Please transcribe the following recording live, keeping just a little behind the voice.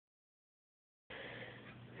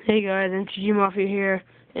Hey guys, MTG Mafia here,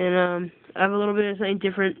 and I have a little bit of something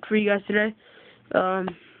different for you guys today.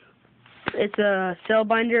 It's a sale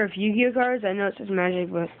binder of Yu-Gi-Oh cards. I know it says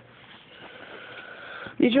Magic, but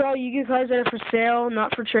these are all Yu-Gi-Oh cards that are for sale,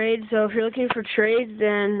 not for trade. So if you're looking for trades,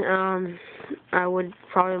 then I would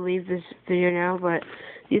probably leave this video now. But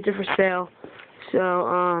these are for sale.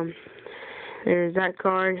 So there's that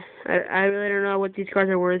card. I really don't know what these cards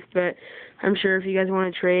are worth, but I'm sure if you guys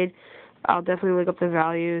want to trade, I'll definitely look up the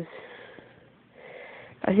values.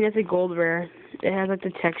 I think that's a gold rare. It has like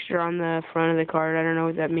the texture on the front of the card. I don't know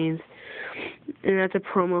what that means. And that's a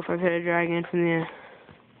promo for Hit a Dragon from the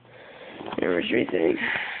anniversary thing.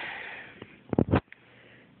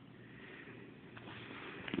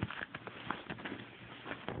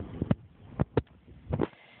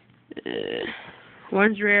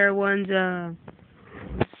 One's rare, one's that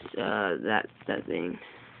thing.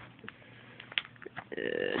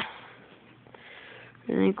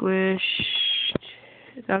 Relinquish.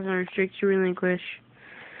 1,000 restrict to relinquish.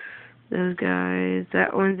 Those guys.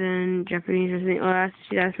 That one's in Japanese or something. Oh,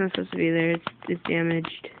 that's not supposed to be there. It's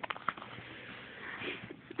damaged.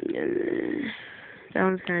 And then that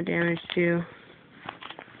one's kind of damaged too.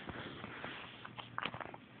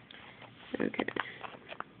 Okay.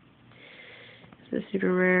 So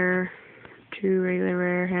super rare, 2 regular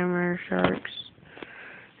rare, hammer, sharks,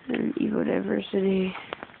 and Evo Diversity.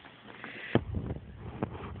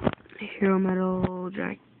 Hero Metal,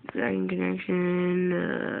 Dragon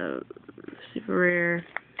Connection, super rare,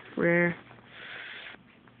 rare.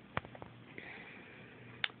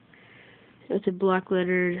 That's a black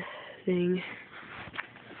lettered thing.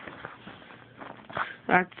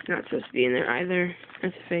 That's not supposed to be in there either.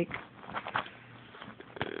 That's a fake.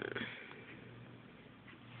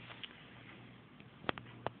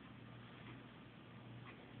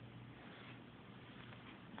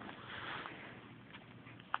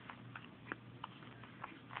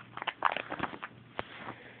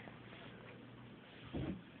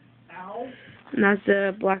 And that's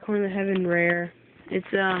a Black Horn of the Heaven rare. It's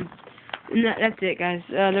that's it, guys.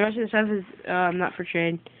 The rest of the stuff is not for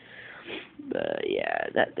trade. But yeah,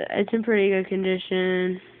 that it's in pretty good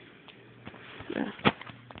condition.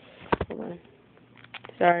 Hold on.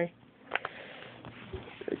 Sorry.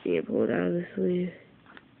 I can't pull it out of the sleeve.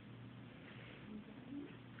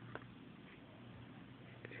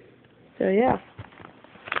 So yeah.